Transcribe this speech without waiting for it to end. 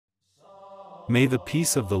May the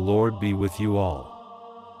peace of the Lord be with you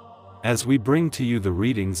all. As we bring to you the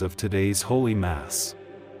readings of today's Holy Mass,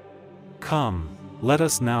 come, let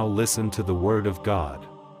us now listen to the Word of God.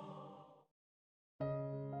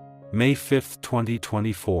 May 5,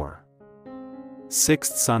 2024.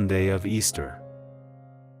 Sixth Sunday of Easter.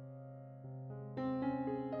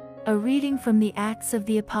 A reading from the Acts of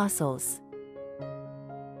the Apostles.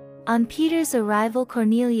 On Peter's arrival,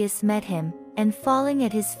 Cornelius met him, and falling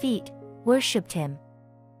at his feet, worshipped him.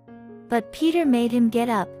 But Peter made him get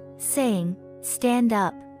up, saying, "Stand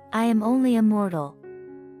up, I am only a mortal."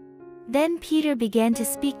 Then Peter began to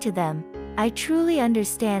speak to them, "I truly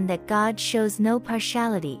understand that God shows no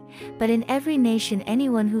partiality, but in every nation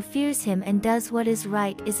anyone who fears him and does what is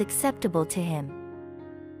right is acceptable to him."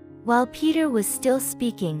 While Peter was still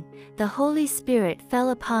speaking, the Holy Spirit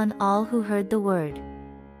fell upon all who heard the word.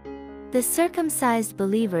 The circumcised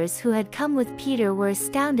believers who had come with Peter were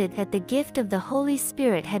astounded that the gift of the Holy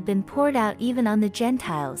Spirit had been poured out even on the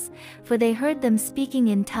Gentiles, for they heard them speaking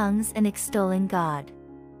in tongues and extolling God.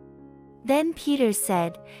 Then Peter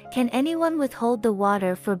said, "Can anyone withhold the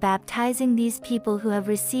water for baptizing these people who have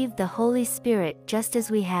received the Holy Spirit just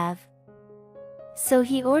as we have?" So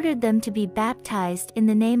he ordered them to be baptized in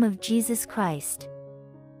the name of Jesus Christ.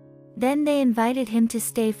 Then they invited him to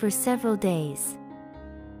stay for several days.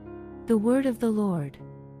 The Word of the Lord.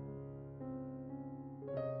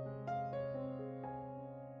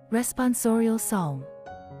 Responsorial Psalm.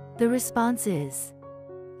 The response is,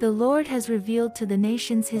 "The Lord has revealed to the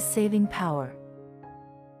nations his saving power."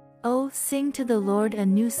 Oh, sing to the Lord a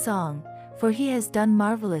new song, for he has done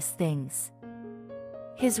marvelous things.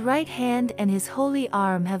 His right hand and his holy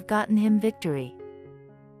arm have gotten him victory.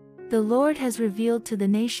 The Lord has revealed to the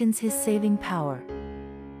nations his saving power.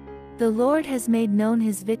 The Lord has made known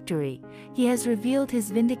his victory, he has revealed his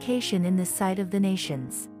vindication in the sight of the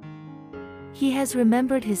nations. He has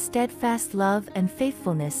remembered his steadfast love and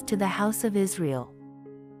faithfulness to the house of Israel.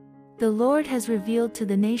 The Lord has revealed to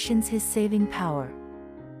the nations his saving power.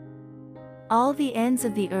 All the ends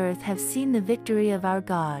of the earth have seen the victory of our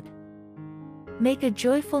God. Make a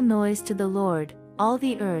joyful noise to the Lord, all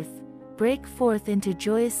the earth, break forth into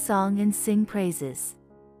joyous song and sing praises.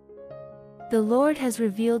 The Lord has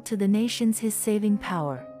revealed to the nations his saving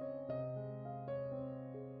power.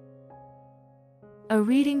 A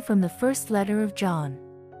reading from the first letter of John.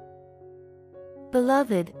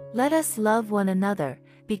 Beloved, let us love one another,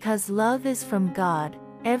 because love is from God.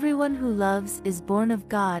 Everyone who loves is born of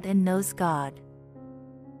God and knows God.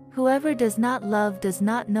 Whoever does not love does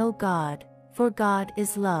not know God, for God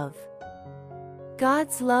is love.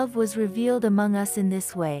 God's love was revealed among us in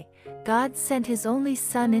this way: God sent his only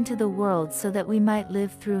Son into the world so that we might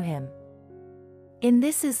live through him. In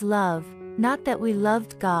this is love, not that we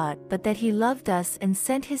loved God, but that he loved us and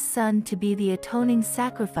sent his Son to be the atoning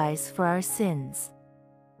sacrifice for our sins.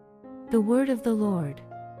 The Word of the Lord.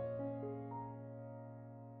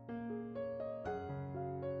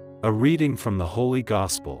 A reading from the Holy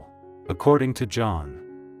Gospel, according to John.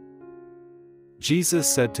 Jesus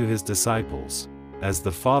said to his disciples, "As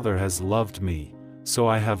the Father has loved me, so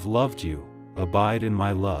I have loved you, abide in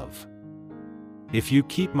my love. If you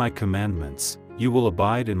keep my commandments, you will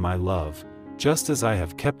abide in my love, just as I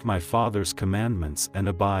have kept my Father's commandments and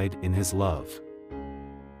abide in his love.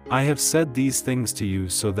 I have said these things to you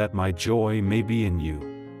so that my joy may be in you,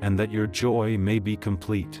 and that your joy may be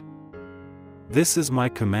complete. This is my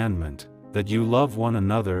commandment, that you love one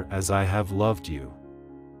another as I have loved you.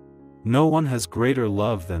 No one has greater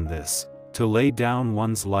love than this, to lay down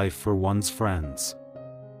one's life for one's friends.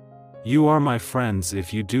 You are my friends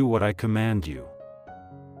if you do what I command you.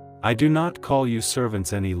 I do not call you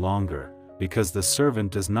servants any longer, because the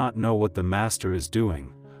servant does not know what the master is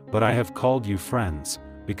doing, but I have called you friends,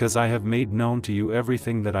 because I have made known to you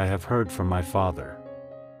everything that I have heard from my Father.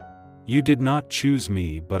 You did not choose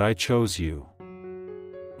me, but I chose you.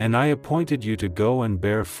 And I appointed you to go and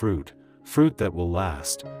bear fruit, fruit that will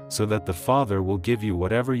last, so that the Father will give you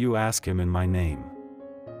whatever you ask him in my name.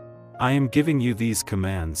 I am giving you these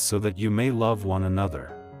commands so that you may love one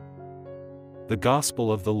another." The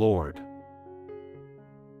Gospel of the Lord.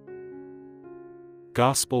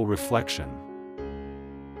 Gospel Reflection.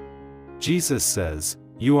 Jesus says,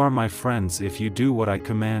 "You are my friends if you do what I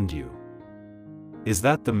command you." Is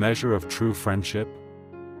that the measure of true friendship?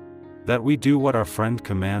 That we do what our friend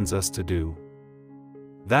commands us to do?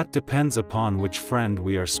 That depends upon which friend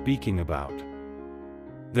we are speaking about.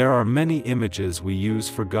 There are many images we use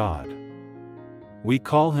for God. We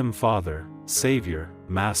call him Father, Savior,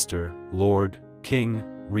 Master, Lord, King,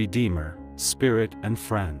 Redeemer, Spirit, and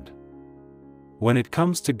Friend. When it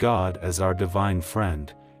comes to God as our divine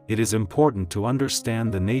friend, it is important to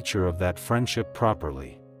understand the nature of that friendship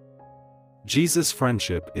properly. Jesus'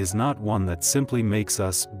 friendship is not one that simply makes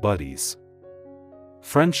us buddies.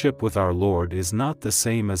 Friendship with our Lord is not the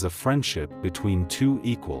same as a friendship between two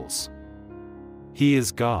equals. He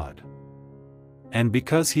is God. And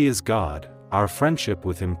because He is God, our friendship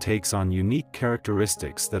with Him takes on unique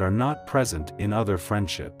characteristics that are not present in other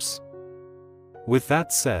friendships. With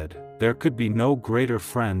that said, there could be no greater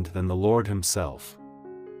friend than the Lord Himself.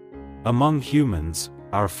 Among humans,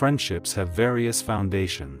 our friendships have various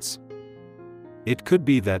foundations. It could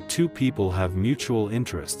be that two people have mutual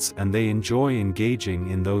interests and they enjoy engaging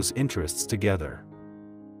in those interests together.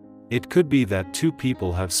 It could be that two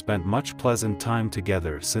people have spent much pleasant time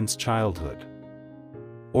together since childhood.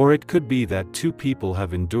 Or it could be that two people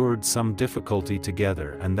have endured some difficulty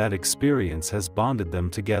together and that experience has bonded them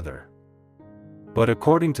together. But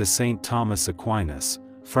according to St. Thomas Aquinas,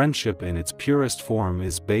 friendship in its purest form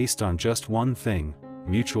is based on just one thing: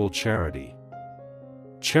 mutual charity.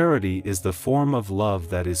 Charity is the form of love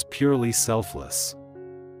that is purely selfless.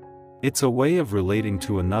 It's a way of relating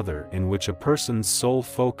to another in which a person's sole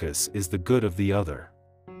focus is the good of the other.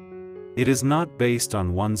 It is not based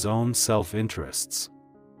on one's own self-interests.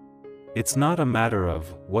 It's not a matter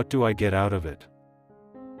of, what do I get out of it?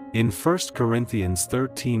 In 1 Corinthians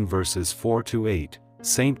 13 verses 4-8,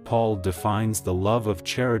 St. Paul defines the love of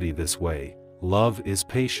charity this way: love is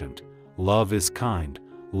patient, love is kind,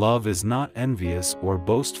 love is not envious or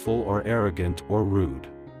boastful or arrogant or rude.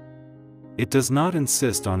 It does not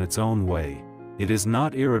insist on its own way, it is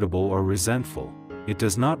not irritable or resentful, it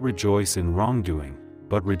does not rejoice in wrongdoing,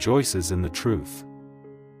 but rejoices in the truth.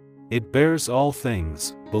 It bears all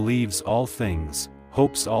things, believes all things,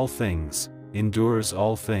 hopes all things, endures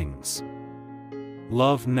all things.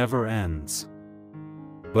 Love never ends.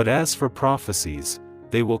 But as for prophecies,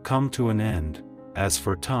 they will come to an end; as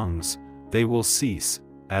for tongues, they will cease;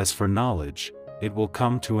 as for knowledge, it will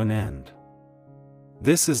come to an end.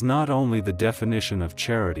 This is not only the definition of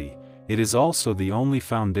charity, it is also the only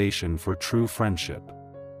foundation for true friendship.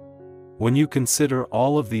 When you consider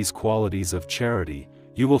all of these qualities of charity,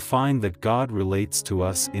 you will find that God relates to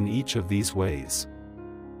us in each of these ways.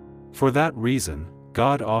 For that reason,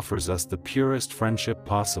 God offers us the purest friendship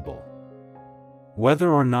possible.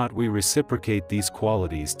 Whether or not we reciprocate these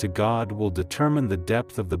qualities to God will determine the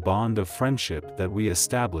depth of the bond of friendship that we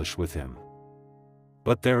establish with Him.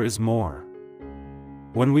 But there is more.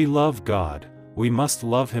 When we love God, we must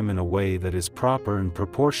love Him in a way that is proper and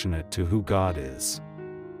proportionate to who God is.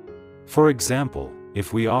 For example,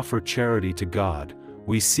 if we offer charity to God,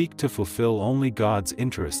 we seek to fulfill only God's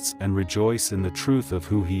interests and rejoice in the truth of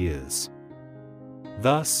who He is.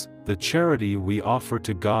 Thus, the charity we offer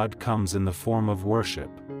to God comes in the form of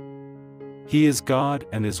worship. He is God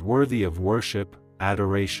and is worthy of worship,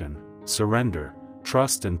 adoration, surrender,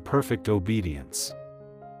 trust and perfect obedience.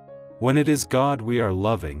 When it is God we are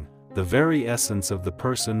loving, the very essence of the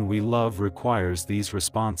person we love requires these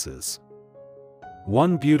responses.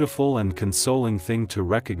 One beautiful and consoling thing to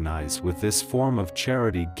recognize with this form of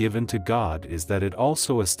charity given to God is that it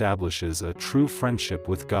also establishes a true friendship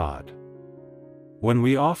with God. When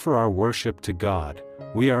we offer our worship to God,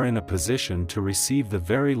 we are in a position to receive the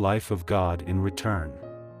very life of God in return.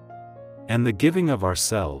 And the giving of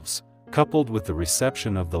ourselves, coupled with the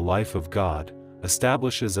reception of the life of God,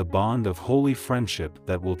 establishes a bond of holy friendship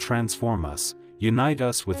that will transform us, unite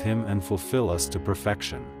us with Him and fulfill us to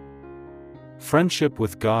perfection. Friendship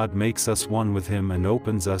with God makes us one with Him and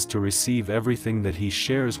opens us to receive everything that He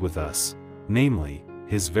shares with us, namely,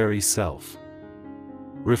 His very self.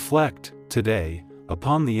 Reflect, today,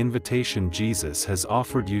 upon the invitation Jesus has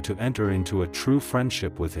offered you to enter into a true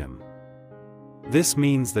friendship with Him. This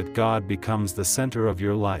means that God becomes the center of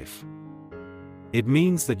your life. It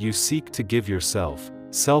means that you seek to give yourself,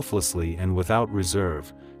 selflessly and without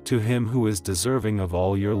reserve, to Him who is deserving of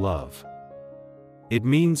all your love. It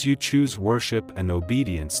means you choose worship and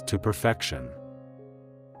obedience to perfection.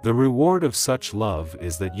 The reward of such love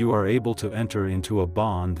is that you are able to enter into a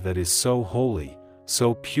bond that is so holy,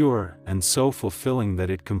 so pure and so fulfilling that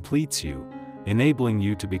it completes you, enabling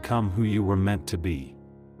you to become who you were meant to be.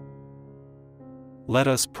 Let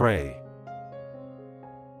us pray.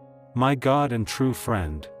 My God and true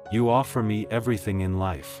friend, you offer me everything in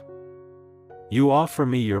life. You offer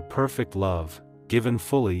me your perfect love, given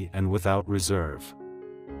fully and without reserve.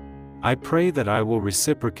 I pray that I will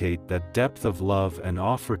reciprocate that depth of love and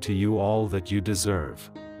offer to you all that you deserve.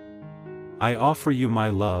 I offer you my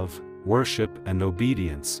love, worship and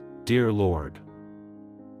obedience, dear Lord.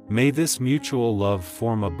 May this mutual love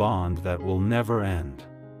form a bond that will never end.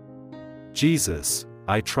 Jesus,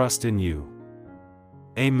 I trust in you.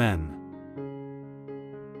 Amen.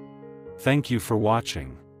 Thank you for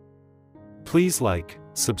watching. Please like,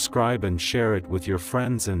 subscribe and share it with your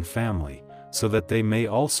friends and family, so that they may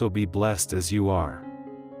also be blessed as you are.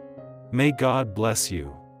 May God bless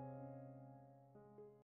you.